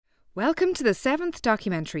Welcome to the 7th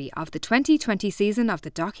documentary of the 2020 season of the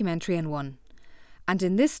Documentary and One. And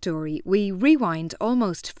in this story, we rewind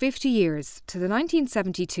almost 50 years to the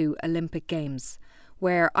 1972 Olympic Games,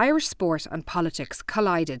 where Irish sport and politics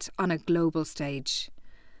collided on a global stage.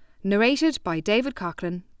 Narrated by David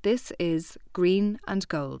Coughlin, this is Green and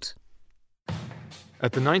Gold.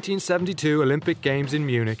 At the 1972 Olympic Games in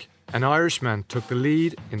Munich, an Irishman took the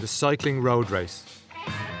lead in the cycling road race.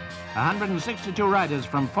 162 riders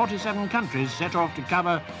from 47 countries set off to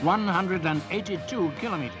cover 182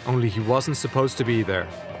 kilometres. Only he wasn't supposed to be there.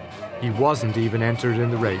 He wasn't even entered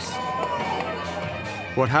in the race.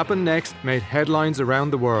 What happened next made headlines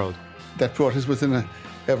around the world. That protest was in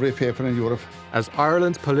every paper in Europe. As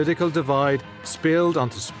Ireland's political divide spilled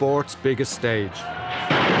onto sport's biggest stage.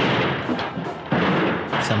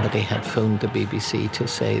 Somebody had phoned the BBC to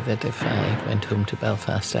say that if I went home to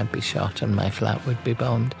Belfast, I'd be shot and my flat would be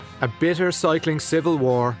bombed. A bitter cycling civil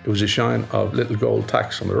war. It was a shine of little gold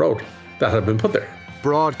tacks on the road that had been put there.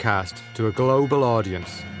 Broadcast to a global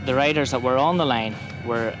audience. The riders that were on the line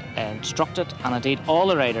were instructed, and indeed all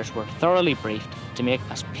the riders were thoroughly briefed to make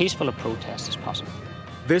as peaceful a protest as possible.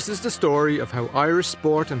 This is the story of how Irish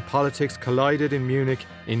sport and politics collided in Munich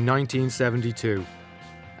in 1972.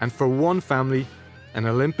 And for one family, an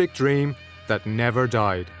Olympic dream that never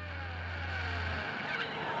died.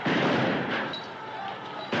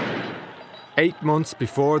 Eight months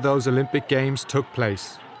before those Olympic Games took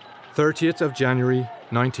place, 30th of January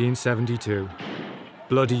 1972,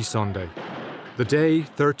 Bloody Sunday, the day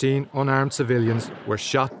 13 unarmed civilians were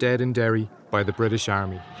shot dead in Derry by the British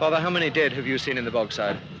Army. Father, how many dead have you seen in the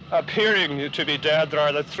bogside? Appearing to be dead, there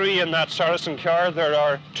are the 3 in that Saracen car. There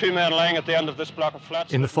are 2 men lying at the end of this block of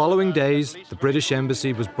flats. In the following days, the British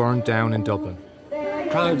Embassy was burned down in Dublin.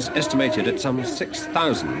 Crowds estimated at some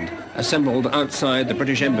 6,000 assembled outside the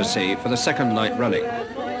British Embassy for the second night running.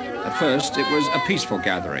 At first, it was a peaceful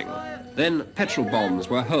gathering. Then petrol bombs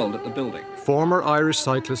were hurled at the building. Former Irish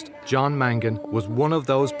cyclist John Mangan was one of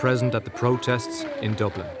those present at the protests in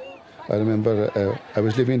Dublin. I remember I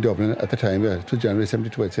was living in Dublin at the time, it was January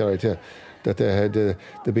 72, I'd say, right here, that they had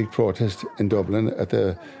the big protest in Dublin at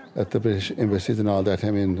the British embassies and all that.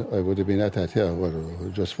 I mean, I would have been at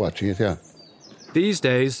that, just watching it, yeah. These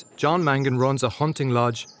days, John Mangan runs a hunting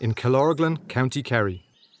lodge in Killorglin, County Kerry.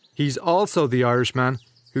 He's also the Irishman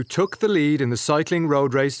who took the lead in the cycling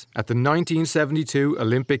road race at the 1972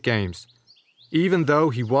 Olympic Games, even though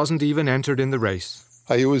he wasn't even entered in the race.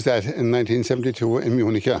 I used that in 1972 in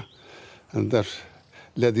Munich, yeah. And that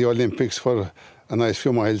led the Olympics for a nice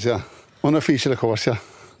few miles, yeah. Unofficial, of course, yeah.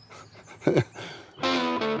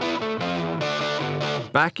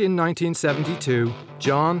 Back in 1972,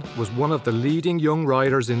 John was one of the leading young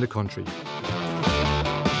riders in the country.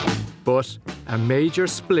 But a major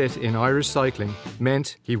split in Irish cycling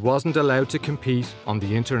meant he wasn't allowed to compete on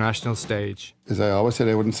the international stage. As I always said,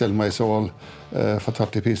 I wouldn't sell my soul for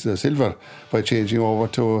 30 pieces of silver by changing over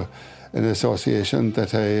to an association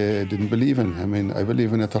that I didn't believe in. I mean, I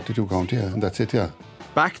believe in a 32 county, and that's it, yeah.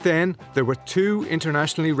 Back then, there were 2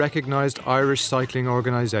 internationally recognised Irish cycling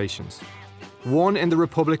organisations. One in the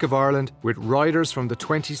Republic of Ireland with riders from the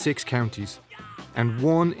 26 counties, and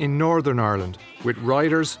one in Northern Ireland with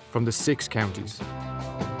riders from the 6 counties.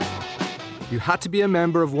 You had to be a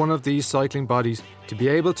member of one of these cycling bodies to be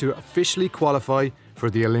able to officially qualify for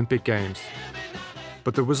the Olympic Games.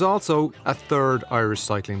 But there was also a third Irish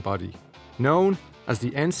cycling body, known as the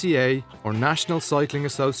NCA, or National Cycling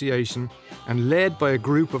Association, and led by a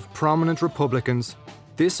group of prominent Republicans.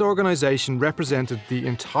 This organisation represented the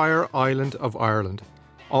entire island of Ireland,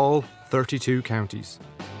 all 32 counties.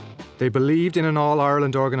 They believed in an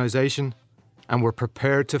all-Ireland organisation and were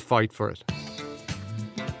prepared to fight for it.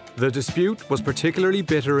 The dispute was particularly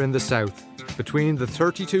bitter in the south, between the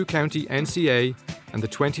 32-county NCA and the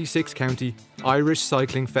 26-county Irish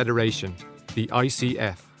Cycling Federation, the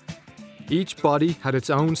ICF. Each body had its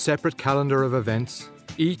own separate calendar of events,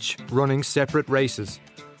 each running separate races,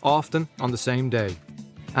 often on the same day.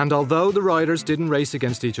 And although the riders didn't race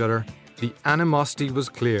against each other, the animosity was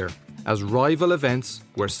clear, as rival events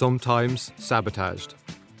were sometimes sabotaged.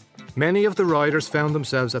 Many of the riders found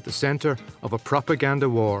themselves at the centre of a propaganda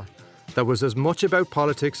war that was as much about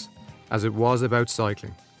politics as it was about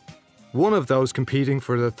cycling. One of those competing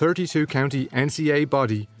for the 32-county NCA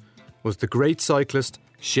body was the great cyclist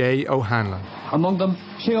Shea O'Hanlon. Among them,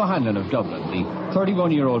 Shea O'Hanlon of Dublin, the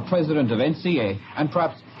 31-year-old president of NCA and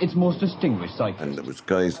perhaps its most distinguished cyclist. And there was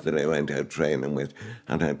guys that I went out training with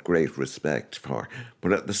and had great respect for.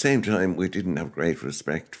 But at the same time, we didn't have great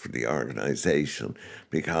respect for the organisation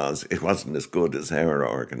because it wasn't as good as our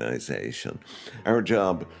organisation. Our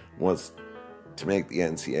job was to make the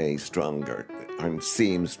NCA stronger and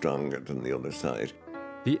seem stronger than the other side.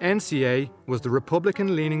 The NCA was the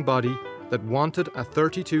Republican-leaning body that wanted a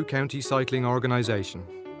 32-county cycling organisation.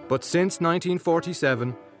 But since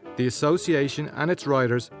 1947, the association and its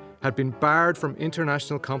riders had been barred from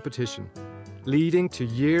international competition, leading to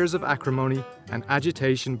years of acrimony and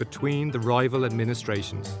agitation between the rival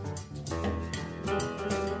administrations.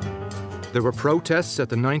 There were protests at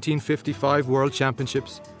the 1955 World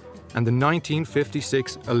Championships and the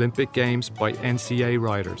 1956 Olympic Games by NCA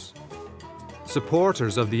riders.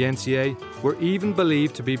 Supporters of the NCA were even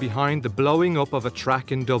believed to be behind the blowing up of a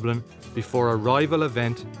track in Dublin before a rival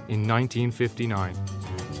event in 1959.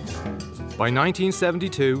 By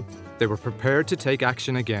 1972, they were prepared to take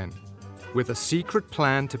action again, with a secret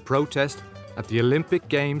plan to protest at the Olympic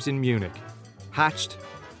Games in Munich, hatched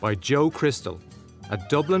by Joe Crystal, a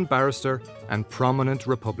Dublin barrister and prominent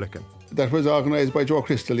Republican. That was organised by Joe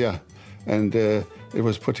Crystal, yeah. And it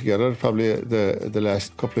was put together probably the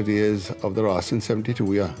last couple of days of the Ross in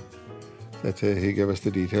 72, yeah. That he gave us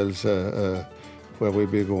the details where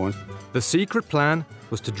we'd be going. The secret plan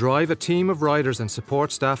was to drive a team of riders and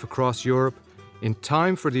support staff across Europe in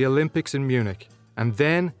time for the Olympics in Munich, and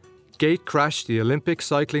then gate crash the Olympic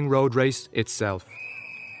cycling road race itself.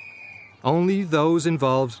 Only those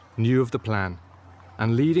involved knew of the plan,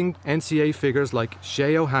 and leading NCA figures like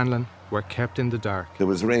Shea O'Hanlon were kept in the dark. There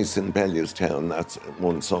was a race in Bellewstown, that's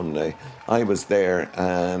one Sunday. I was there,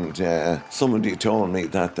 and somebody told me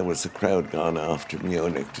that there was a crowd gone off to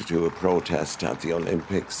Munich to do a protest at the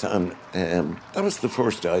Olympics, and that was the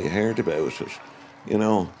first I heard about it, you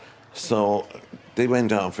know. So they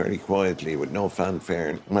went off very quietly with no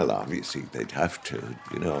fanfare. Well, obviously they'd have to,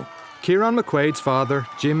 you know. Kieran McQuaid's father,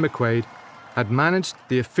 Jim McQuaid, had managed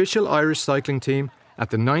the official Irish cycling team at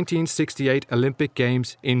the 1968 Olympic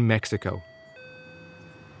Games in Mexico.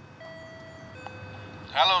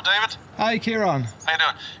 Hello, David. Hi, Kieran. How you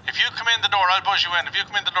doing? If you come in the door, I'll buzz you in. If you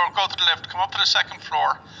come in the door, go to the lift, come up to the second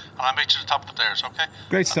floor, and I'll meet you at the top of the stairs, okay?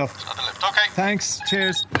 Great stuff. At the lift, okay. Thanks.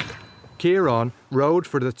 Cheers. Kieran rode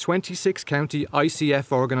for the 26-county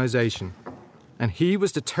ICF organisation, and he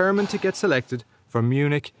was determined to get selected for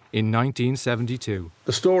Munich in 1972.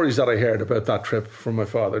 The stories that I heard about that trip from my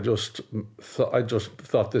father, I just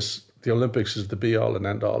thought the Olympics is the be-all and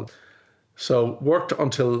end-all. So worked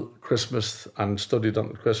until Christmas and studied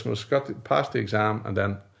until Christmas, passed the exam, and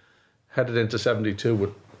then headed into 72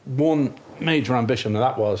 with one major ambition, and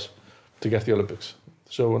that was to get the Olympics.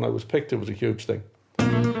 So when I was picked, it was a huge thing.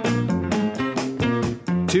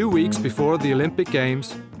 2 weeks before the Olympic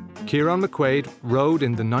Games, Kieran McQuaid rode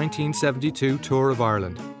in the 1972 Tour of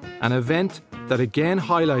Ireland, an event that again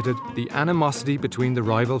highlighted the animosity between the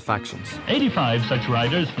rival factions. 85 such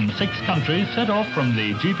riders from 6 countries set off from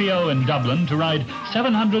the GPO in Dublin to ride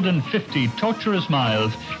 750 torturous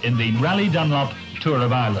miles in the Rally Dunlop Tour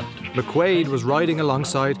of Ireland. McQuaid was riding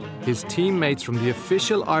alongside his teammates from the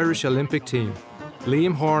official Irish Olympic team,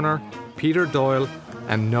 Liam Horner, Peter Doyle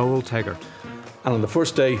and Noel Teggart. And on the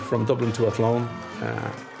first day from Dublin to Athlone,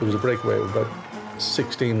 there was a breakaway of about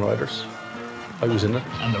 16 riders. I was in it.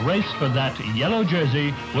 And the race for that yellow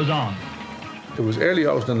jersey was on. It was early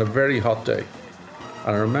hours on a very hot day.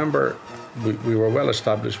 And I remember we were well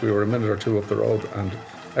established. We were a minute or two up the road and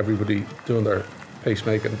everybody doing their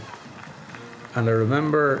pacemaking. And I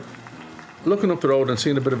remember looking up the road and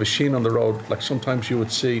seeing a bit of a sheen on the road, like sometimes you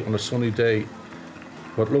would see on a sunny day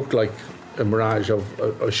what looked like a mirage of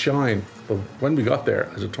a shine. But when we got there,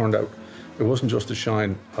 as it turned out, it wasn't just a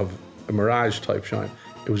shine of a mirage type shine.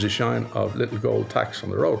 It was a shine of little gold tacks on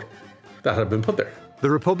the road that had been put there. The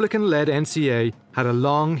Republican-led NCA had a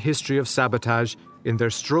long history of sabotage in their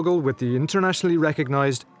struggle with the internationally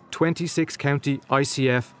recognised 26-county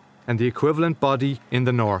ICF and the equivalent body in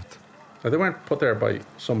the north. Now, they weren't put there by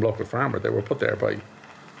some local farmer. They were put there by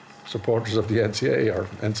supporters of the NCA or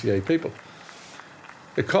NCA people.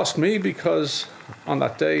 It cost me because on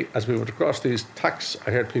that day, as we went across these tacks,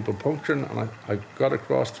 I heard people puncturing, and I got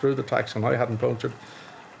across through the tacks and I hadn't punctured,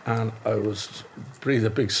 and I breathed a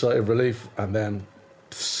big sigh of relief, and then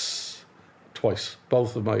twice,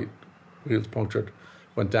 both of my wheels punctured,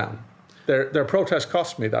 went down. Their protest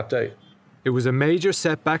cost me that day. It was a major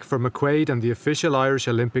setback for McQuaid and the official Irish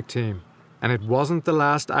Olympic team, and it wasn't the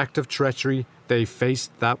last act of treachery they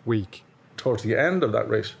faced that week. Towards the end of that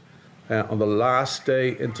race, on the last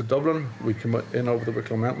day into Dublin, we came in over the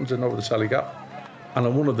Wicklow Mountains, in over the Sally Gap, and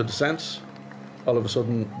on one of the descents, all of a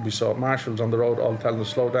sudden we saw marshals on the road all telling us,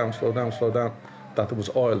 slow down, slow down, slow down, that there was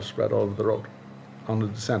oil spread all over the road on the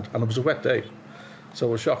descent, and it was a wet day, so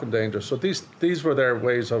it was shocking danger. So these were their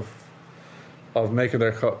ways of making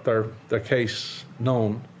their case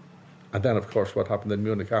known, And then, of course, what happened in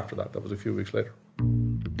Munich after that, that was a few weeks later.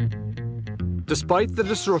 Despite the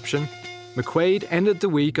disruption, McQuaid ended the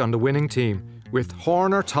week on the winning team, with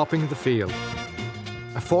Horner topping the field.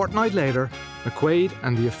 A fortnight later, McQuaid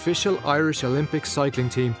and the official Irish Olympic cycling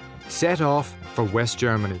team set off for West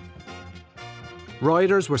Germany.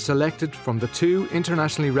 Riders were selected from the two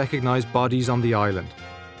internationally recognised bodies on the island.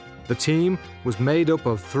 The team was made up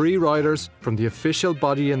of 3 riders from the official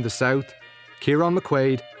body in the south, Ciarán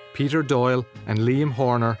McQuaid, Peter Doyle and Liam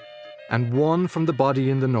Horner, and 1 from the body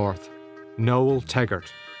in the north, Noel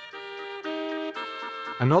Teggart.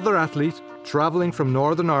 Another athlete travelling from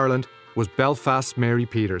Northern Ireland was Belfast's Mary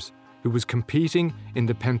Peters, who was competing in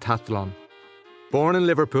the pentathlon. Born in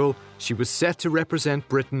Liverpool, she was set to represent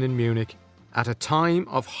Britain in Munich at a time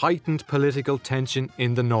of heightened political tension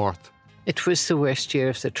in the north. It was the worst year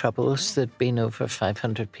of the Troubles. There'd been over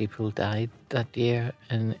 500 people died that year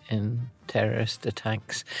in terrorist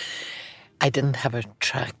attacks. I didn't have a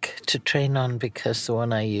track to train on because the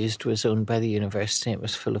one I used was owned by the university. It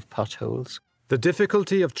was full of potholes. The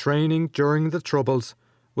difficulty of training during the Troubles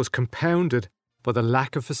was compounded by the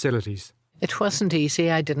lack of facilities. It wasn't easy.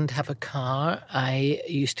 I didn't have a car. I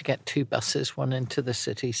used to get 2 buses, one into the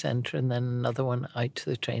city centre and then another one out to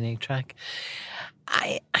the training track.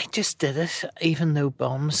 I just did it, even though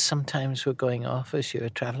bombs sometimes were going off as you were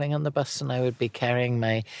travelling on the bus, and I would be carrying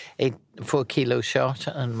my 4-kilo shot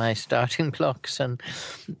and my starting blocks, and,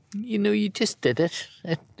 you know, you just did it.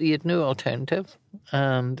 You had no alternative,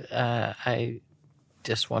 and I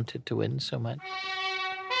just wanted to win so much.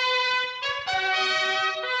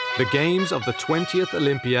 The Games of the 20th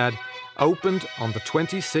Olympiad opened on the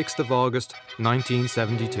 26th of August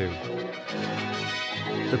 1972.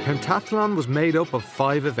 The pentathlon was made up of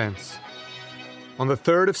 5 events. On the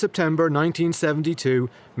 3rd of September 1972,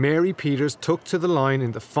 Mary Peters took to the line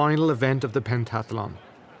in the final event of the pentathlon,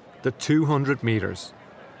 the 200 metres,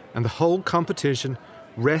 and the whole competition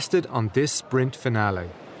rested on this sprint finale.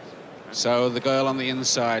 So the girl on the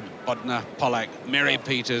inside, Bodna Pollack, Mary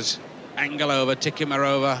Peters, Angelova,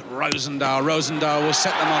 Tikimarova, Rosendahl. Rosendahl will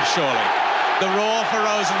set them off surely. The roar for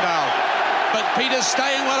Rosendahl. But Peters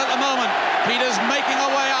staying well at the moment. Peters making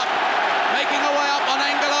her way up on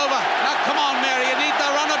Angelova. Now come on, Mary, you need the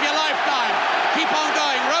run of your lifetime. Keep on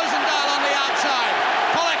going. Rosendahl on the outside.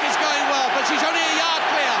 Pollack is going well, but she's only a yard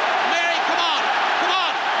clear. Mary, come on.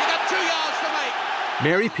 You got 2 yards to make.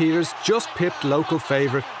 Mary Peters just pipped local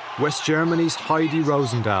favourite West Germany's Heidi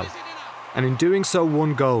Rosendahl, and in doing so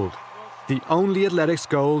won gold, the only athletics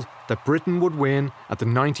gold that Britain would win at the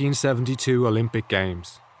 1972 Olympic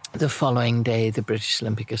Games. The following day, the British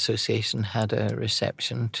Olympic Association had a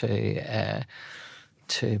reception to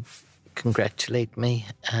congratulate me,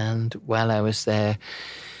 and while I was there,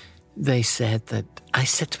 they said that, I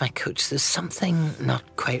said to my coach, there's something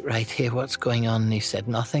not quite right here, what's going on? And he said,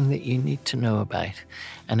 nothing that you need to know about.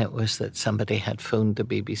 And it was that somebody had phoned the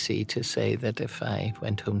BBC to say that if I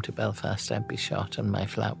went home to Belfast, I'd be shot and my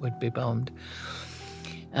flat would be bombed.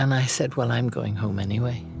 And I said, well, I'm going home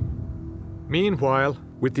anyway. Meanwhile,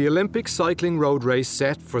 with the Olympic cycling road race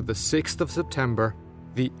set for the 6th of September,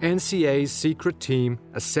 the NCA's secret team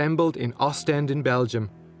assembled in Ostend in Belgium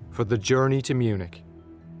for the journey to Munich.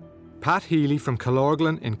 Pat Healy from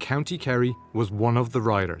Killorglin in County Kerry was one of the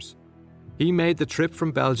riders. He made the trip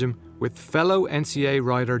from Belgium with fellow NCA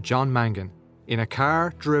rider John Mangan in a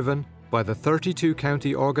car driven by the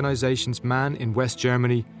 32-county organisation's man in West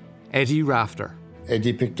Germany, Eddie Rafter.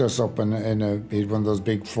 Eddie picked us up in he had one of those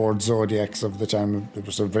big Ford Zodiacs of the time. It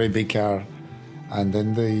was a very big car. And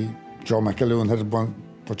then Joe McAloon had one,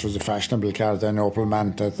 which was a fashionable car, then Opel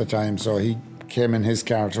Manta at the time. So he came in his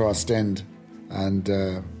car to Ostend,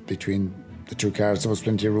 and between the 2 cars there was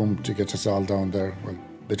plenty of room to get us all down there. Well,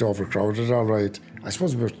 a bit overcrowded, all right. I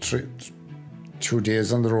suppose we were 2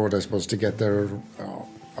 days on the road, I suppose, to get there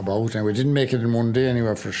about. And we didn't make it in one day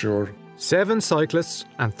anyway, for sure. 7 cyclists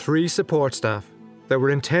and 3 support staff that were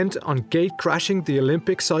intent on gate-crashing the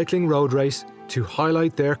Olympic cycling road race to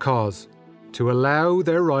highlight their cause, to allow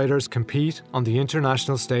their riders compete on the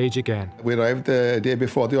international stage again. We arrived the day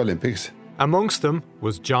before the Olympics. Amongst them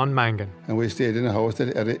was John Mangan. And we stayed in a house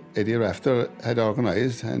that Eddie Rafter had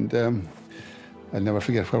organised, and I'll never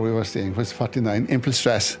forget where we were staying. It was 49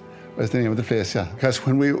 Impelstrasse was the name of the place, yeah. Because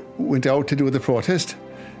when we went out to do the protest,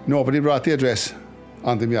 nobody brought the address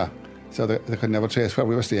on them, yeah. So they could never trace where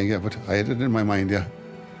we were staying, yeah, but I had it in my mind, yeah.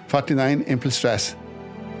 49 Impelstrasse.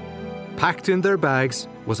 Packed in their bags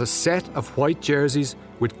was a set of white jerseys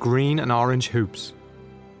with green and orange hoops.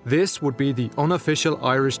 This would be the unofficial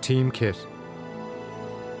Irish team kit.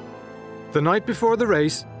 The night before the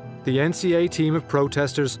race, the NCA team of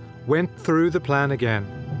protesters went through the plan again.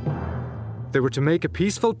 They were to make a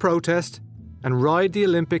peaceful protest and ride the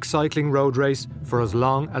Olympic cycling road race for as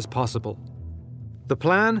long as possible. The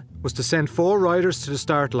plan was to send 4 riders to the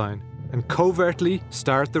start line and covertly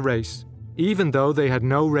start the race, even though they had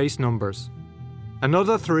no race numbers.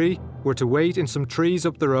 Another 3 were to wait in some trees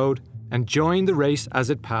up the road and join the race as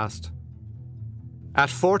it passed. At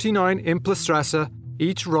 49 Implestrasse,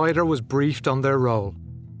 each rider was briefed on their role.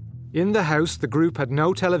 In the house, the group had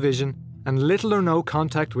no television and little or no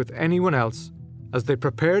contact with anyone else as they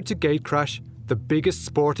prepared to gatecrash the biggest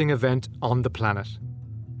sporting event on the planet.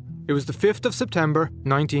 It was the 5th of September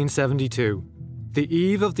 1972, the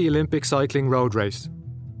eve of the Olympic cycling road race.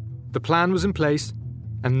 The plan was in place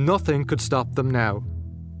and nothing could stop them now.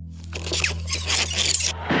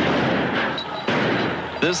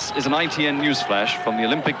 This is an ITN newsflash from the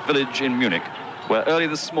Olympic Village in Munich, where early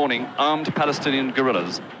this morning armed Palestinian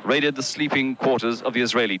guerrillas raided the sleeping quarters of the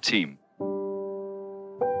Israeli team.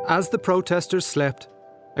 As the protesters slept,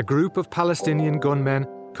 a group of Palestinian gunmen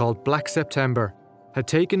called Black September had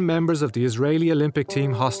taken members of the Israeli Olympic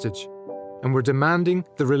team hostage and were demanding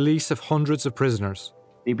the release of hundreds of prisoners.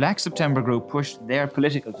 The Black September group pushed their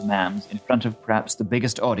political demands in front of perhaps the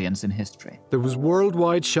biggest audience in history. There was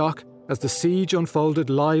worldwide shock as the siege unfolded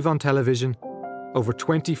live on television over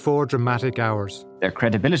 24 dramatic hours. Their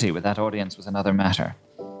credibility with that audience was another matter.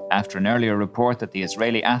 After an earlier report that the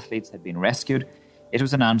Israeli athletes had been rescued, it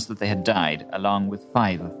was announced that they had died, along with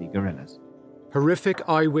 5 of the guerrillas. Horrific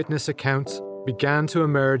eyewitness accounts began to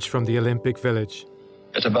emerge from the Olympic Village.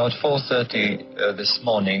 At about 4:30 this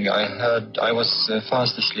morning, I was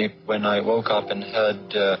fast asleep when I woke up and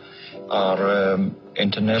heard our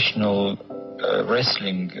international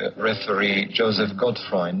wrestling referee, Joseph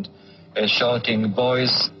Gottfreund, shouting,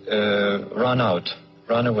 "Boys, run out,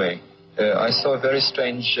 run away." I saw a very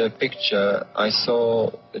strange picture. I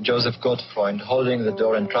saw Joseph Gottfreund holding the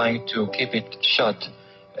door and trying to keep it shut,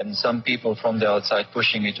 and some people from the outside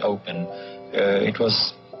pushing it open. It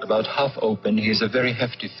was about half open. He's a very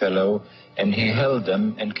hefty fellow, and he held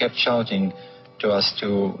them and kept shouting to us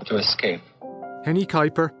to escape. Henny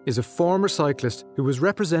Kuiper is a former cyclist who was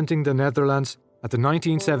representing the Netherlands at the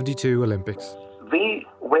 1972 Olympics. We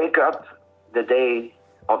wake up the day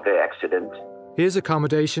of the accident. His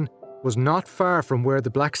accommodation was not far from where the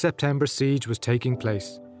Black September siege was taking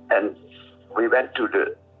place. And we went to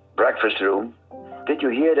the breakfast room. Did you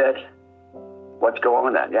hear that? What's going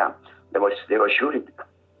on then? Yeah, they were shooting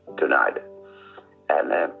tonight.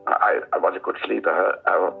 And I was a good sleeper.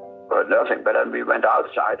 I heard nothing. But then we went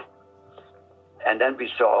outside. And then we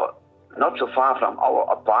saw, not so far from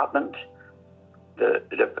our apartment, the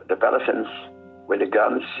Palestinians with the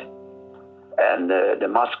guns and the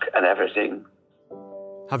mosque and everything.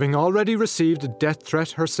 Having already received a death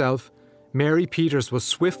threat herself, Mary Peters was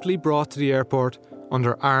swiftly brought to the airport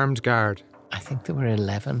under armed guard. I think there were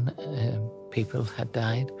 11 people had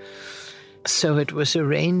died. So it was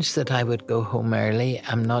arranged that I would go home early.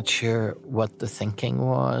 I'm not sure what the thinking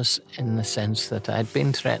was, in the sense that I'd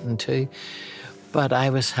been threatened to, but I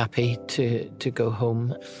was happy to go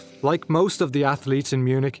home. Like most of the athletes in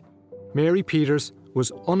Munich, Mary Peters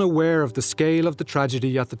was unaware of the scale of the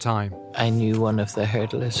tragedy at the time. I knew one of the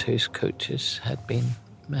hurdlers whose coaches had been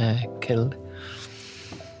killed.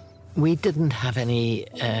 We didn't have any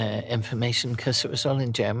information because it was all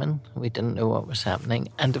in German. We didn't know what was happening.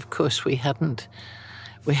 And of course, we hadn't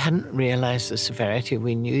realised the severity.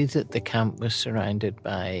 We knew that the camp was surrounded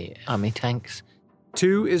by army tanks.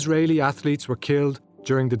 2 Israeli athletes were killed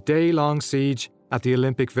during the day-long siege at the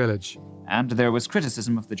Olympic Village. And there was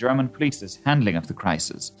criticism of the German police's handling of the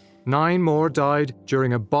crisis. 9 more died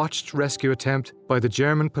during a botched rescue attempt by the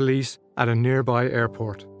German police at a nearby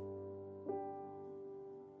airport.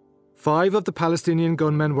 5 of the Palestinian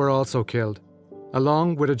gunmen were also killed,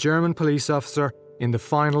 along with a German police officer in the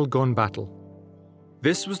final gun battle.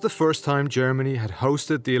 This was the first time Germany had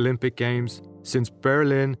hosted the Olympic Games since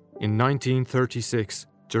Berlin in 1936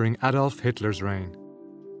 during Adolf Hitler's reign.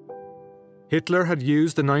 Hitler had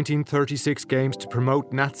used the 1936 Games to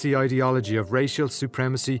promote Nazi ideology of racial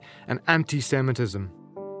supremacy and anti-Semitism.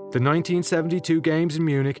 The 1972 Games in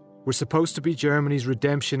Munich were supposed to be Germany's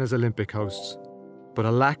redemption as Olympic hosts, but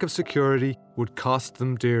a lack of security would cost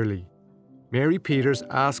them dearly. Mary Peters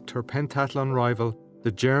asked her pentathlon rival,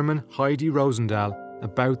 the German Heidi Rosendahl,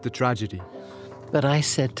 about the tragedy. But I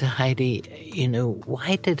said to Heidi,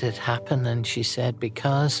 why did it happen? And she said,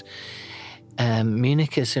 because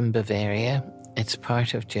Munich is in Bavaria, it's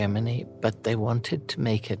part of Germany, but they wanted to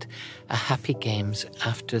make it a happy Games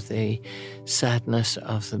after the sadness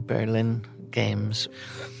of the Berlin Games.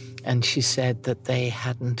 And she said that they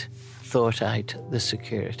hadn't thought out the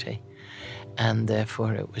security. and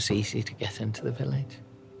therefore it was easy to get into the village.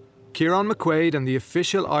 Ciarán McQuaid and the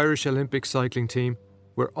official Irish Olympic cycling team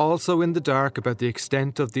were also in the dark about the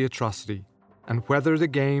extent of the atrocity and whether the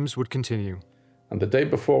Games would continue. And the day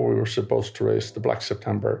before we were supposed to race, the Black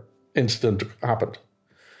September incident happened.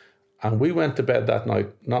 And we went to bed that night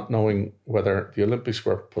not knowing whether the Olympics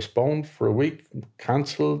were postponed for a week,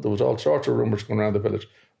 cancelled. There was all sorts of rumours going around the village.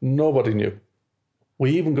 Nobody knew.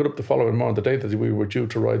 We even got up the following morning, the day that we were due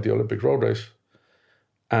to ride the Olympic road race,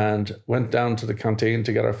 and went down to the canteen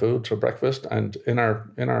to get our food for breakfast, and in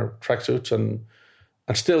our tracksuits, and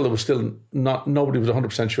still there was still not, nobody was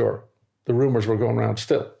 100% sure. The rumours were going around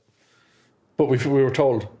still. But we were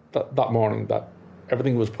told that morning that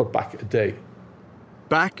everything was put back a day.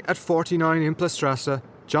 Back at 49 Implastrasse,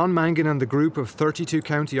 John Mangan and the group of 32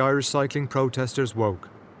 County Irish cycling protesters woke.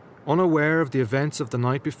 Unaware of the events of the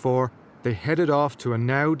night before, they headed off to a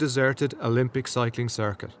now deserted Olympic cycling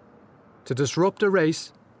circuit to disrupt a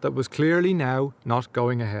race that was clearly now not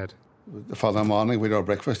going ahead. The following morning we'd have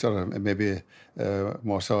breakfast, or maybe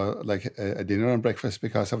more so like a dinner and breakfast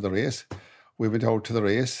because of the race. We went out to the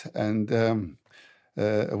race, and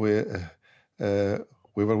we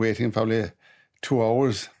were waiting probably 2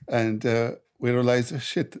 hours, and we realised,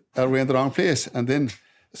 shit, are we in the wrong place? And then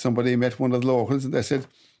somebody met one of the locals and they said,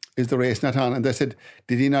 is the race not on? And they said,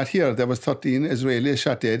 did he not hear there was 13 Israelis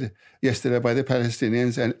shot dead yesterday by the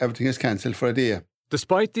Palestinians and everything is cancelled for a day?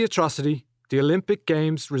 Despite the atrocity, the Olympic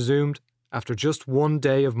Games resumed after just one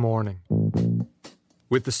day of mourning.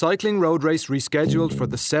 With the cycling road race rescheduled for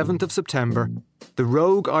the 7th of September, the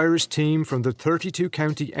rogue Irish team from the 32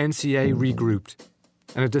 County NCA regrouped,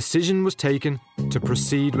 and a decision was taken to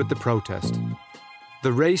proceed with the protest.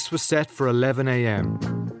 The race was set for 11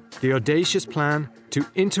 a.m. The audacious plan to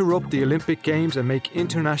interrupt the Olympic Games and make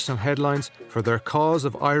international headlines for their cause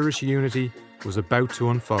of Irish unity was about to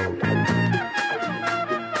unfold.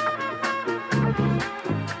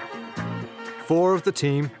 4 of the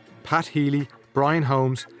team, Pat Healy, Brian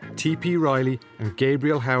Holmes, T.P. Riley and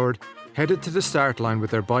Gabriel Howard, headed to the start line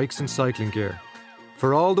with their bikes and cycling gear.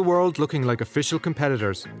 For all the world looking like official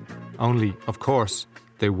competitors, only, of course,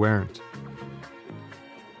 they weren't.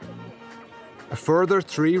 A further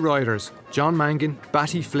 3 riders, John Mangan,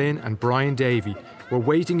 Batty Flynn and Brian Davey, were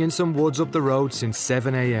waiting in some woods up the road since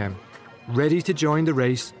 7 a.m, ready to join the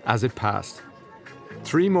race as it passed.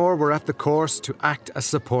 3 more were at the course to act as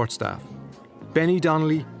support staff: Benny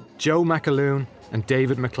Donnelly, Joe McAloon and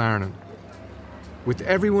David McLarnon. With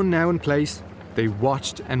everyone now in place, they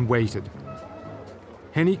watched and waited.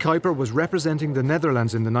 Henny Kuiper was representing the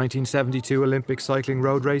Netherlands in the 1972 Olympic cycling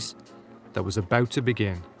road race that was about to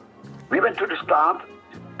begin. We went to the start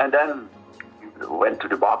and then went to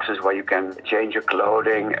the boxes where you can change your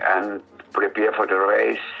clothing and prepare for the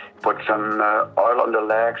race. Put some oil on the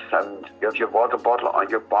legs, and you have your water bottle on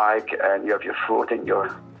your bike and you have your food in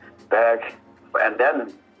your bag. And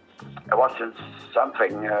then it was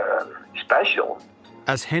something special.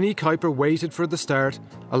 As Henny Kuiper waited for the start,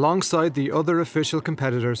 alongside the other official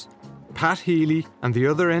competitors, Pat Healy and the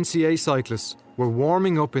other NCA cyclists were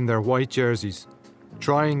warming up in their white jerseys,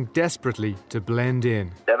 trying desperately to blend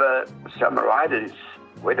in. There were some riders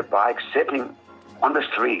with a bike sitting on the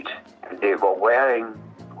street, and they were wearing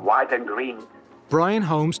white and green. Brian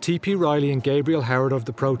Holmes, T.P. Riley and Gabriel Howard of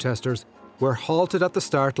the protesters were halted at the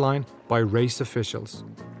start line by race officials.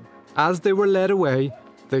 As they were led away,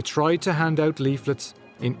 they tried to hand out leaflets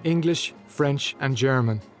in English, French and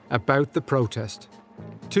German about the protest.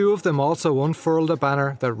 2 of them also unfurled a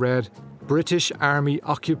banner that read, "British Army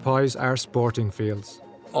occupies our sporting fields."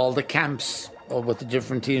 All the camps with the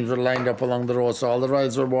different teams were lined up along the road, so all the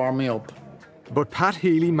riders were warming up. But Pat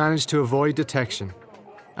Healy managed to avoid detection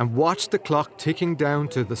and watched the clock ticking down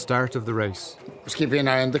to the start of the race. I was keeping an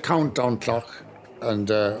eye on the countdown clock and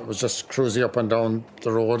was just cruising up and down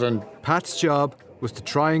the road. And Pat's job was to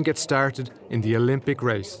try and get started in the Olympic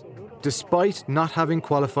race, despite not having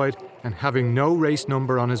qualified and having no race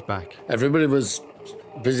number on his back. Everybody was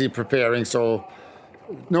busy preparing, so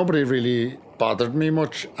nobody really bothered me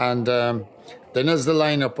much. And then as the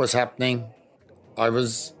lineup was happening, I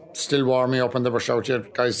was still warming up and they were shouting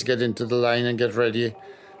at guys to get into the line and get ready.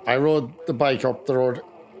 I rode the bike up the road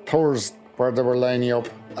towards where they were lining up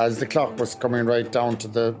as the clock was coming right down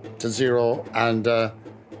to zero, and I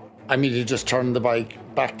immediately just turned the bike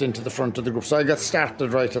back into the front of the group. So I got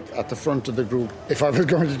started right at the front of the group. If I was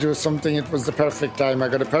going to do something, it was the perfect time. I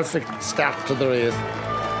got a perfect start to the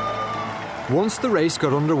race. Once the race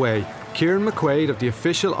got underway, Ciarán McQuaid of the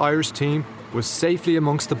official Irish team was safely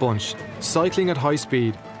amongst the bunch, cycling at high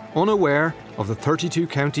speed, unaware of the 32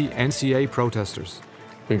 County NCA protesters.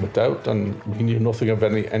 being with doubt, and we knew nothing of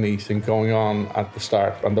anything going on at the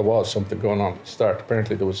start, and there was something going on at the start.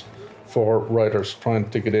 Apparently there was 4 riders trying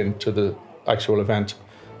to get into the actual event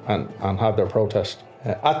and have their protest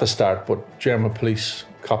at the start, but German police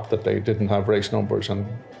copped that they didn't have race numbers and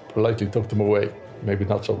politely took them away. Maybe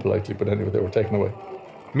not so politely, but anyway, they were taken away.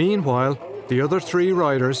 Meanwhile, the other 3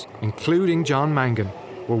 riders, including John Mangan,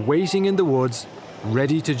 were waiting in the woods,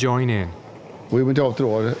 ready to join in. We went out the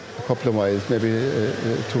road a couple of miles, maybe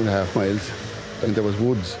 2.5 miles, and there was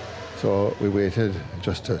woods. So we waited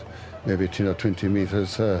just maybe 10 or 20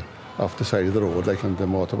 metres off the side of the road, like when the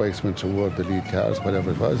motorbikes went through, or the lead cars,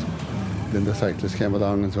 whatever it was. Then the cyclists came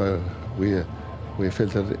along, and so we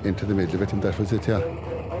filtered into the middle of it, and that was it, yeah.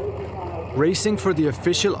 Racing for the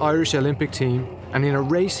official Irish Olympic team, and in a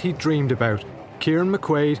race he dreamed about, Kieran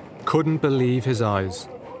McQuaid couldn't believe his eyes.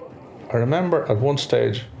 I remember at one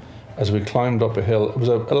stage, as we climbed up a hill, it was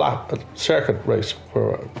a circuit race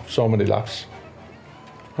for so many laps.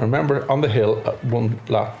 I remember on the hill at one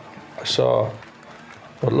lap, I saw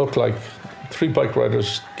what looked like 3 bike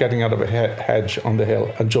riders getting out of a hedge on the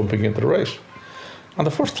hill and jumping into the race. And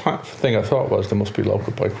the first thing I thought was, there must be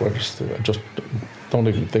local bike riders. Just don't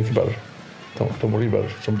even think about it. Don't worry about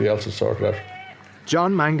it. Somebody else will sort it out.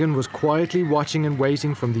 John Mangan was quietly watching and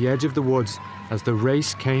waiting from the edge of the woods as the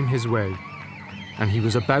race came his way. And he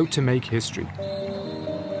was about to make history.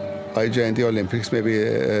 I joined the Olympics maybe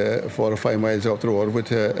 4 or 5 miles up the road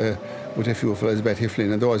with a few fellas, Betty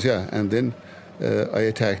Flynn and those, yeah. And then I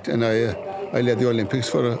attacked, and I led the Olympics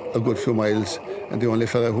for a good few miles, and the only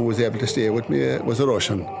fella who was able to stay with me was a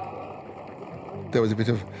Russian. There was a bit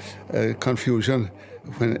of confusion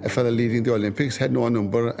when a fella leading the Olympics had no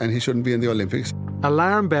number and he shouldn't be in the Olympics.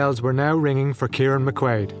 Alarm bells were now ringing for Kieran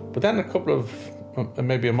McQuaid. But then a couple of,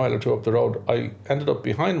 maybe a mile or 2 up the road, I ended up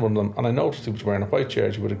behind one of them, and I noticed he was wearing a white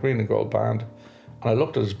jersey with a green and gold band, and I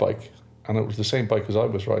looked at his bike, and it was the same bike as I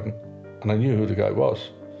was riding, and I knew who the guy was.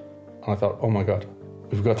 And I thought, oh my God,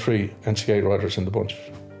 we've got 3 NCA riders in the bunch.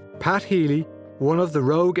 Pat Healy, one of the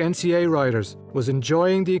rogue NCA riders, was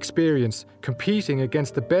enjoying the experience, competing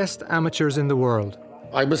against the best amateurs in the world.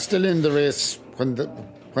 I was still in the race when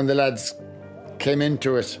the lads came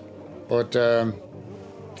into it, but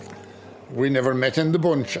we never met in the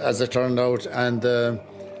bunch, as it turned out, and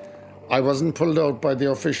I wasn't pulled out by the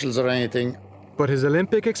officials or anything. But his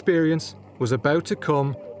Olympic experience was about to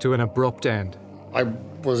come to an abrupt end. I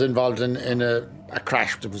was involved in a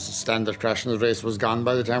crash. There was a standard crash, and the race was gone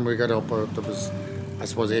by the time we got up. There was, I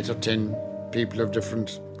suppose, 8 or 10 people of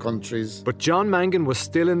different countries. But John Mangan was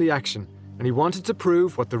still in the action, and he wanted to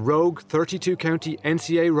prove what the rogue 32-county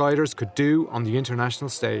NCA riders could do on the international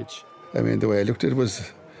stage. I mean, the way I looked at it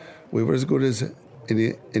was, we were as good as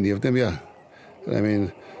any of them, yeah. I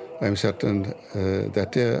mean, I'm certain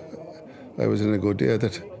that day I was in a good day,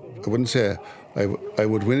 that I wouldn't say I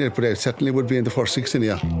would win it, but I certainly would be in the first 16,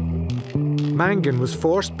 yeah. Mangan was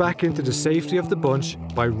forced back into the safety of the bunch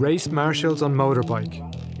by race marshals on motorbike.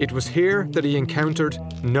 It was here that he encountered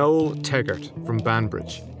Noel Teggart from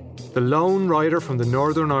Banbridge, the lone rider from the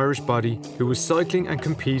Northern Irish body who was cycling and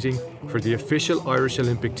competing for the official Irish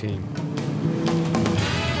Olympic team.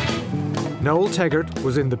 Noel Teggart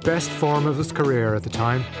was in the best form of his career at the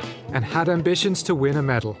time and had ambitions to win a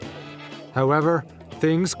medal. However,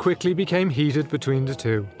 things quickly became heated between the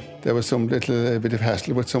two. There was some little bit of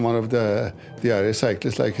hassle with some of the Irish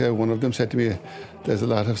cyclists. Like one of them said to me, there's a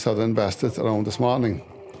lot of southern bastards around this morning.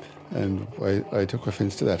 And I took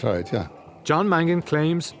offence to that, right, yeah. John Mangan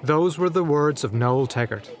claims those were the words of Noel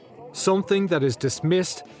Teggart, something that is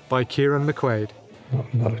dismissed by Kieran McQuaid.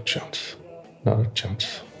 Not a chance. Not a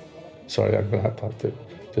chance. Sorry, I'm going to have to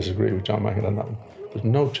disagree with John Mangan on that one. There's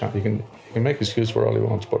no chance. He can make excuse for all he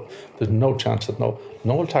wants, but there's no chance that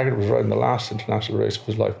Noel Taggart was riding the last international race of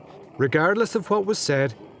his life. Regardless of what was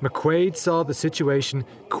said, McQuaid saw the situation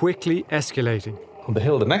quickly escalating. On the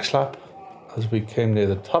hill the next lap, as we came near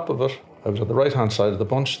the top of it, I was on the right-hand side of the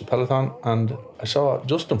bunch, the peloton, and I saw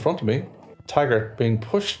just in front of me Taggart being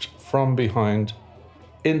pushed from behind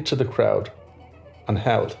into the crowd and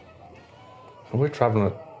held. And we're travelling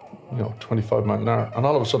at 25 miles an hour, and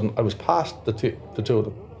all of a sudden I was past the two of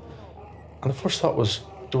them. And the first thought was,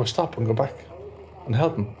 do I stop and go back and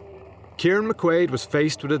help him? Kieran McQuaid was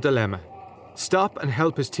faced with a dilemma. Stop and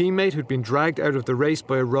help his teammate who'd been dragged out of the race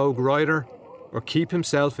by a rogue rider, or keep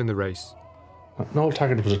himself in the race. Noel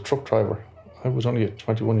Taggart was a truck driver. I was only a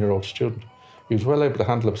 21-year-old student. He was well able to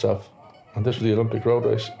handle himself, and this was the Olympic road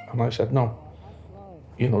race. And I said, no,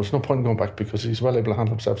 there's no point in going back because he's well able to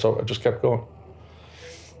handle himself, so I just kept going.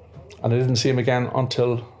 And I didn't see him again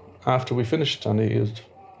until after we finished, and he is,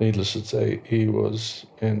 needless to say, he was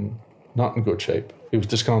not in good shape. He was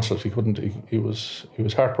disconsolate. He couldn't. He was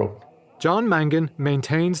heartbroken. John Mangan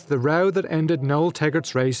maintains the row that ended Noel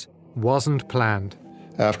Teggart's race wasn't planned.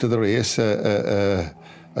 After the race,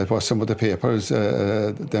 I watched some of the papers.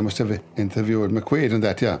 They must have interviewed McQuaid and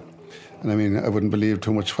that, yeah. And I mean, I wouldn't believe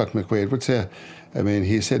too much what McQuaid would say. I mean,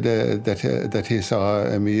 he said that he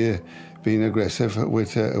saw me being aggressive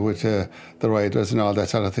with the riders and all that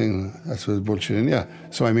sort of thing. That was bullshitting, yeah.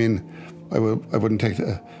 So I mean, I wouldn't take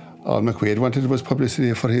all McQuaid wanted was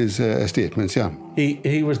publicity for his statements, yeah.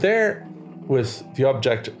 He was there with the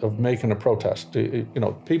object of making a protest. You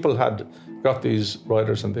know, people had got these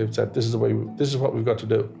riders and they've said, this is what we've got to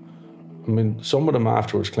do. I mean, some of them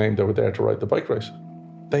afterwards claimed they were there to ride the bike race.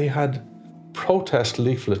 They had protest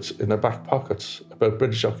leaflets in their back pockets about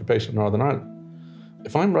British occupation of Northern Ireland.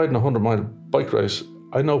 If I'm riding a 100-mile bike race,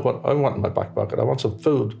 I know what I want in my back pocket. I want some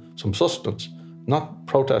food, some sustenance, not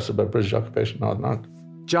protests about British occupation of Northern Ireland.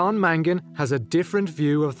 John Mangan has a different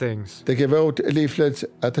view of things. They gave out leaflets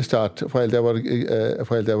at the start while they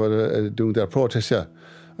were doing their protest. Yeah,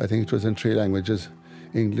 I think it was in 3 languages: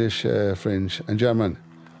 English, French, and German.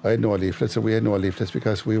 I had no leaflets, or we had no leaflets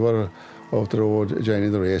because we were out the road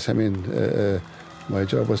joining the race. I mean, my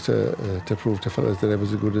job was to prove to fellas that I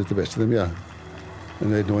was as good as the best of them. Yeah,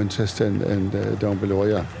 and I had no interest in down below.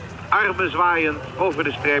 Yeah. Armen zwaaien over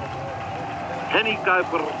de streep. Henny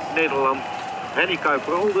Kuiper, Nederland. Henny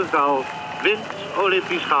Kuiper, Oldenzaal, wint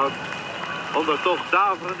Olympisch goud. Onder toch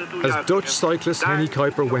daverende toejuichingen. As Dutch cyclist Henny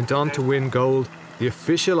Kuiper went on to win gold, the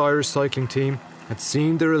official Irish cycling team had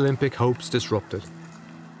seen their Olympic hopes disrupted.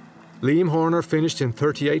 Liam Horner finished in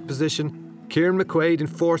 38th position, Kieran McQuaid in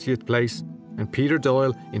 40th place, and Peter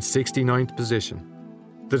Doyle in 69th position.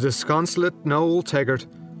 The disconsolate Noel Teggart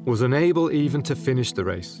was unable even to finish the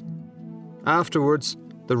race. Afterwards,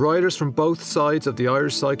 the riders from both sides of the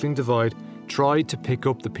Irish cycling divide tried to pick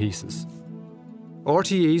up the pieces.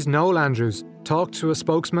 RTE's Noel Andrews talked to a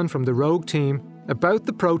spokesman from the Rogue team about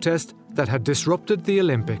the protest that had disrupted the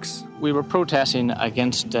Olympics. We were protesting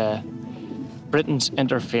against Britain's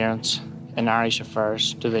interference in Irish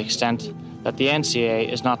affairs to the extent that the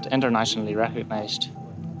NCA is not internationally recognised.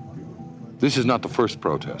 This is not the first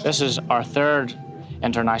protest. This is our 3rd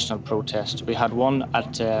international protest. We had one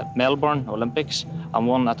at Melbourne Olympics and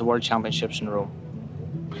one at the World Championships in Rome.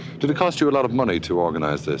 Did it cost you a lot of money to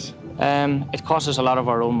organise this? It cost us a lot of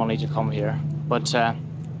our own money to come here, but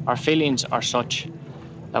our feelings are such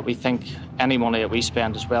that we think any money that we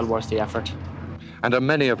spend is well worth the effort. And how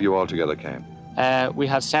many of you altogether came? We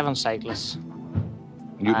had 7 cyclists.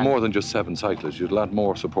 You'd more than just 7 cyclists, you'd a lot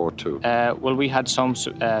more support too. Well, we had some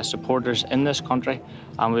supporters in this country,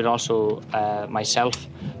 and we'd also myself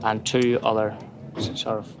and 2 other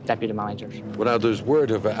sort of deputy managers. Well, now there's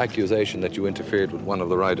word of accusation that you interfered with one of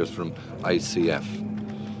the riders from ICF.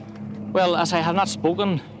 Well, as I have not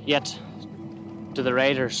spoken yet to the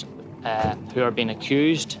riders who are being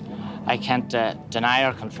accused, I can't deny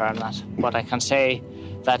or confirm that. But I can say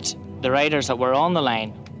that the riders that were on the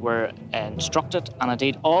line were instructed, and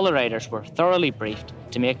indeed all the riders were thoroughly briefed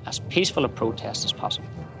to make as peaceful a protest as possible.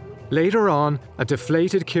 Later on, a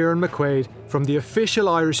deflated Kieran McQuaid from the official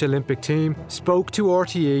Irish Olympic team spoke to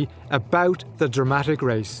RTE about the dramatic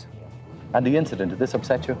race. And the incident, did this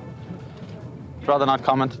upset you? I'd rather not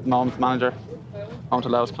comment at the moment, manager. Won't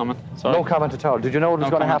allow us comment. Sorry. No comment at all. Did you know what was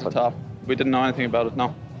going to happen? At all. We didn't know anything about it,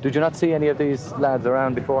 no. Did you not see any of these lads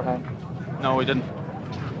around beforehand? No, we didn't.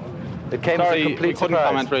 It came as a complete we couldn't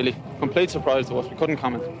comment, really. Complete surprise to us, we couldn't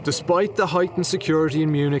comment. Despite the heightened security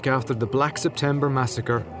in Munich after the Black September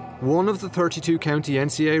massacre, one of the 32 county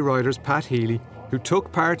NCA riders, Pat Healy, who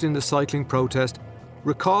took part in the cycling protest,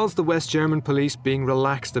 recalls the West German police being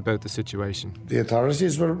relaxed about the situation. The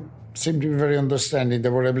authorities seemed to be very understanding. They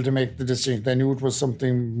were able to make the decision. They knew it was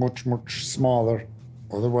something much, much smaller.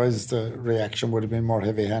 Otherwise, the reaction would have been more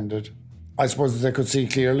heavy-handed. I suppose they could see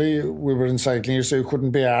clearly we were in cycling here, so you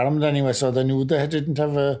couldn't be armed anyway, so they knew they didn't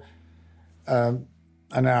have an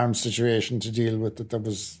armed situation to deal with. That there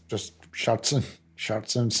was just shots and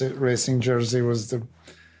racing jersey was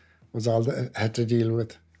all they had to deal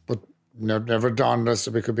with. But never dawned us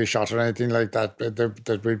that we could be shot or anything like that,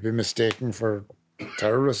 that we'd be mistaken for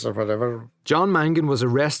terrorists or whatever. John Mangan was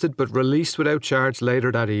arrested but released without charge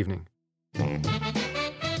later that evening.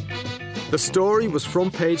 The story was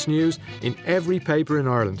front page news in every paper in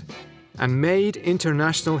Ireland and made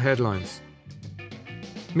international headlines.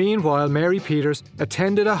 Meanwhile, Mary Peters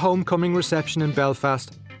attended a homecoming reception in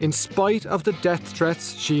Belfast in spite of the death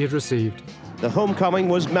threats she had received. The homecoming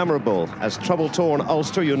was memorable as trouble-torn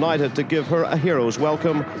Ulster united to give her a hero's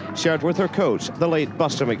welcome, shared with her coach, the late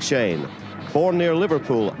Buster McShane. Born near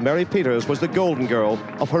Liverpool, Mary Peters was the golden girl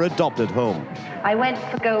of her adopted home. I went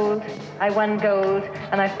for gold, I won gold,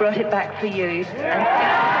 and I've brought it back for you.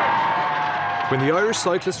 When the Irish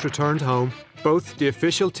cyclists returned home, both the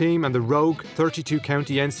official team and the rogue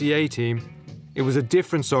 32-county NCA team, it was a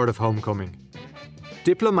different sort of homecoming.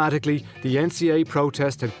 Diplomatically, the NCA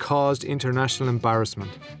protest had caused international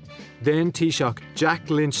embarrassment. Then Taoiseach Jack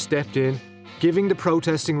Lynch stepped in, giving the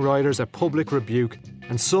protesting riders a public rebuke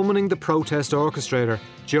and summoning the protest orchestrator,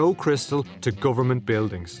 Joe Crystal, to government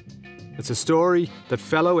buildings. It's a story that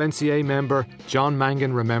fellow NCA member John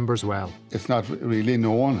Mangan remembers well. It's not really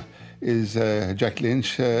known. Is Jack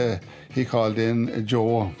Lynch, he called in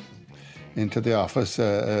Joe into the office, or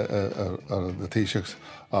the Taoiseach's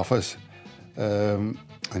office, and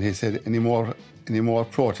he said, any more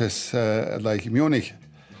protests like Munich,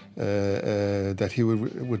 that he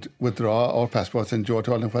would withdraw our passports, and Joe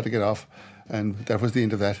told him where to get off, and that was the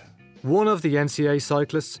end of that. One of the NCA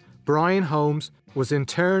cyclists, Brian Holmes, was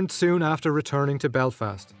interned soon after returning to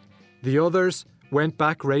Belfast. The others went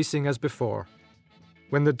back racing as before.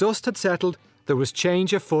 When the dust had settled, there was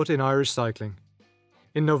change afoot in Irish cycling.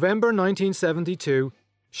 In November 1972,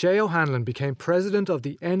 Shea O'Hanlon became president of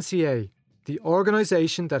the NCA, the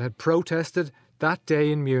organisation that had protested that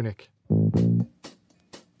day in Munich.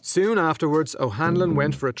 Soon afterwards, O'Hanlon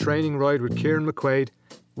went for a training ride with Kieran McQuaid,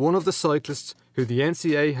 one of the cyclists who the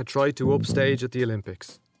NCA had tried to upstage at the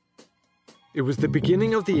Olympics. It was the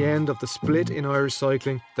beginning of the end of the split in Irish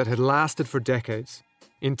cycling that had lasted for decades,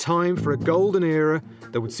 in time for a golden era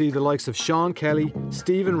that would see the likes of Sean Kelly,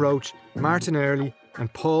 Stephen Roach, Martin Earley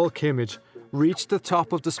and Paul Kimmage reach the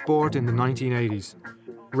top of the sport in the 1980s,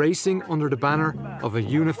 racing under the banner of a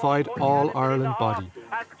unified All-Ireland body.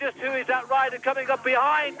 And just who is that rider coming up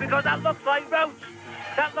behind? Because that looks like Roach.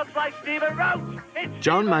 That looks like Stephen Roach.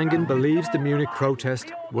 John Mangan believes the Munich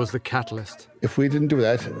protest was the catalyst. If we didn't do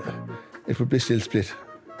that, it would be still split.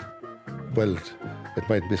 Well, it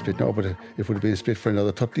mightn't be split now, but it would have been split for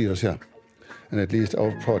another 30 years, yeah. And at least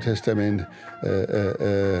our protest, got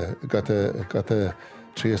the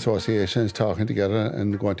three associations talking together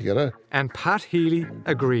and going together. And Pat Healy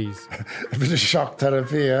agrees. It was a shock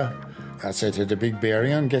therapy, yeah. I said it had a big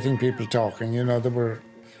bearing on getting people talking. You know,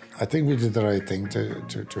 I think we did the right thing to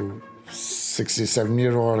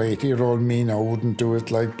 67-year-old, 80-year-old me now wouldn't do it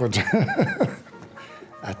but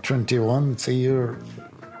at 21, see, you're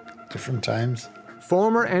different times.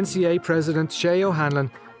 Former NCA President Shea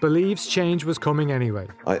O'Hanlon believes change was coming anyway.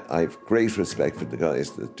 I've great respect for the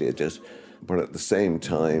guys that did it, but at the same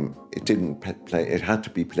time, it had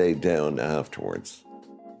to be played down afterwards.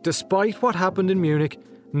 Despite what happened in Munich,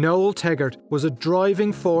 Noel Teggart was a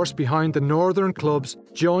driving force behind the northern clubs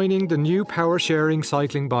joining the new power-sharing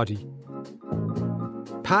cycling body.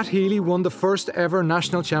 Pat Healy won the first ever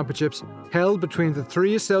national championships held between the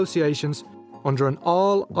three associations under an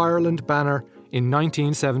All-Ireland banner in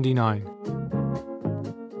 1979.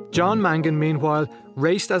 John Mangan, meanwhile,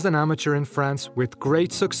 raced as an amateur in France with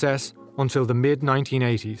great success until the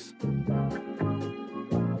mid-1980s.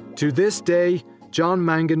 To this day, John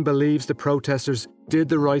Mangan believes the protesters did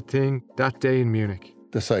the right thing that day in Munich.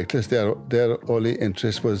 The cyclists, their only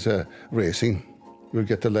interest was racing. We'll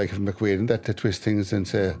get the like of McQuaid and that to twist things and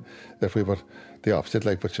say that we were the opposite.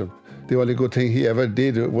 But the only good thing he ever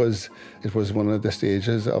did was, it was one of the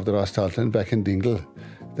stages of the Rostalton back in Dingle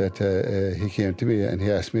that he came to me and he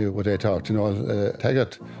asked me would I talk to Noel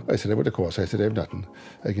Taggart. I said I would, of course. I said I have nothing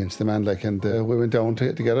against the man. And we went down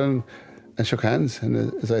together and shook hands.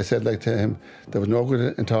 And as I said to him, there was no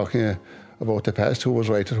good in talking about the past, who was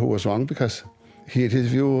right or who was wrong, because he had his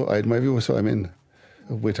view, I had my view. So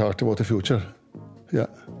we talked about the future. Yeah,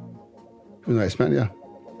 he was a nice man, yeah.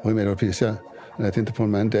 We made our peace, yeah. And I think the poor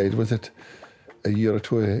man died, was it a year or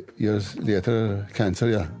 2 years later, cancer,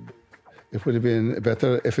 yeah. It would have been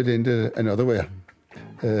better if it ended another way.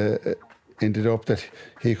 Ended up that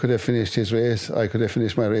he could have finished his race, I could have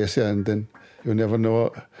finished my race, yeah, and then you never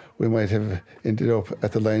know, we might have ended up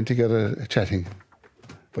at the line together chatting.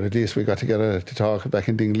 But at least we got together to talk back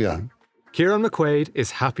in Dingle, yeah. Kieran McQuaid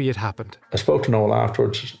is happy it happened. I spoke to Noel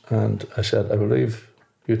afterwards and I said, I believe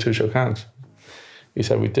you two shook hands. He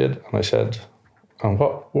said, we did. And I said, and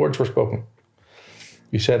what words were spoken?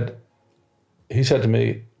 He said to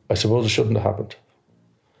me, I suppose it shouldn't have happened.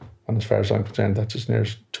 And as far as I'm concerned, that's as near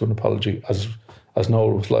to an apology as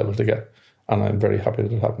Noel was liable to get. And I'm very happy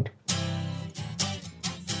that it happened.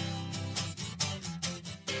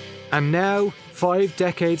 And now, 5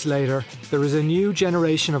 decades later, there is a new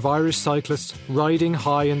generation of Irish cyclists riding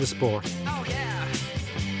high in the sport. Oh, yeah.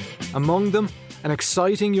 Among them, an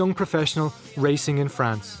exciting young professional racing in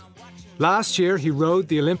France. Last year, he rode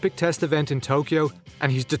the Olympic test event in Tokyo,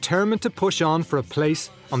 and he's determined to push on for a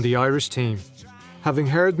place on the Irish team. Having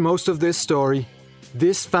heard most of this story,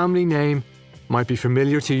 this family name might be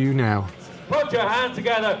familiar to you now. Put your hands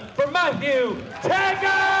together for Matthew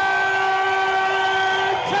Taggart!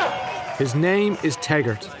 His name is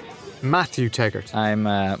Taggart, Matthew Taggart. I'm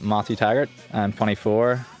Matthew Taggart. I'm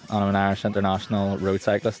 24 and I'm an Irish international road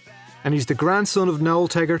cyclist. And he's the grandson of Noel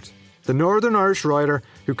Taggart, the Northern Irish rider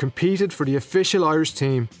who competed for the official Irish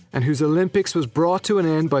team and whose Olympics was brought to an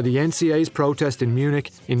end by the NCA's protest in Munich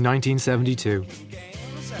in 1972.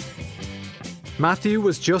 Matthew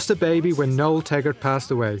was just a baby when Noel Taggart passed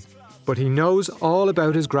away, but he knows all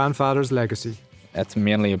about his grandfather's legacy. It's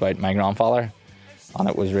mainly about my grandfather, and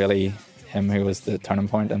it was really him who was the turning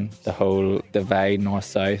point in the whole divide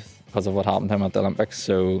north-south because of what happened to him at the Olympics.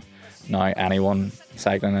 So now anyone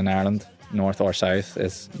cycling in Ireland, north or south,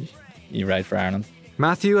 is you ride for Ireland.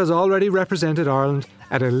 Matthew has already represented Ireland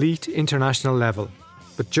at elite international level,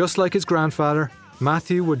 but just like his grandfather,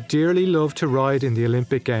 Matthew would dearly love to ride in the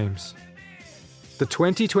Olympic Games. The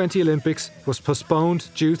 2020 Olympics was postponed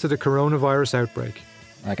due to the coronavirus outbreak.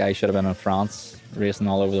 Like, I should have been in France, racing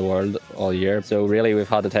all over the world all year. So really we've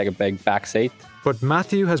had to take a big back seat. But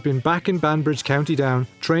Matthew has been back in Banbridge, County Down,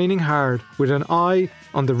 training hard with an eye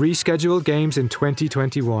on the rescheduled games in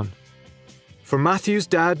 2021. For Matthew's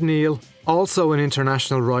dad, Neil, also an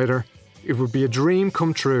international rider, it would be a dream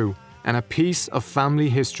come true and a piece of family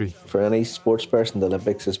history. For any sports person, the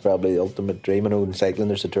Olympics is probably the ultimate dream. I know in cycling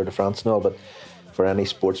there's the Tour de France and all, but for any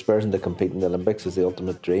sports person to compete in the Olympics is the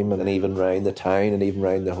ultimate dream. And even round the town and even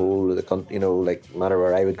round the whole of the country, like no matter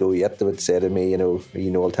where I would go yet, they would say to me,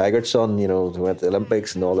 Noel Taggart's son, who went to the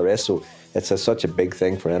Olympics and all the rest. So it's such a big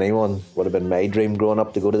thing for anyone. Would have been my dream growing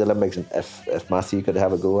up to go to the Olympics, and if Matthew could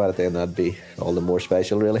have a go at it, then that'd be all the more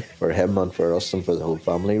special, really, for him and for us and for the whole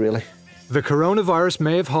family, really. The coronavirus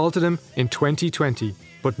may have halted him in 2020,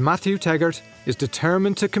 but Matthew Taggart is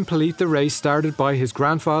determined to complete the race started by his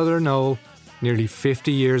grandfather Noel nearly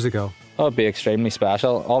 50 years ago. Oh, it'd be extremely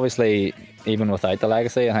special. Obviously, even without the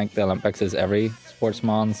legacy, I think the Olympics is every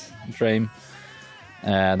sportsman's dream.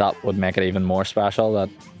 That would make it even more special that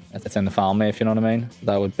it's in the family, if you know what I mean.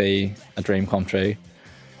 That would be a dream come true.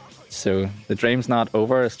 So the dream's not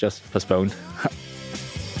over, it's just postponed.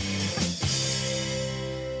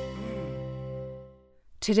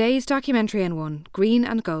 Today's documentary N1, Green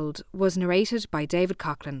and Gold, was narrated by David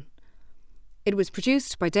Coughlin. It was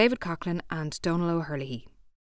produced by David Coughlin and Donal O'Hurley.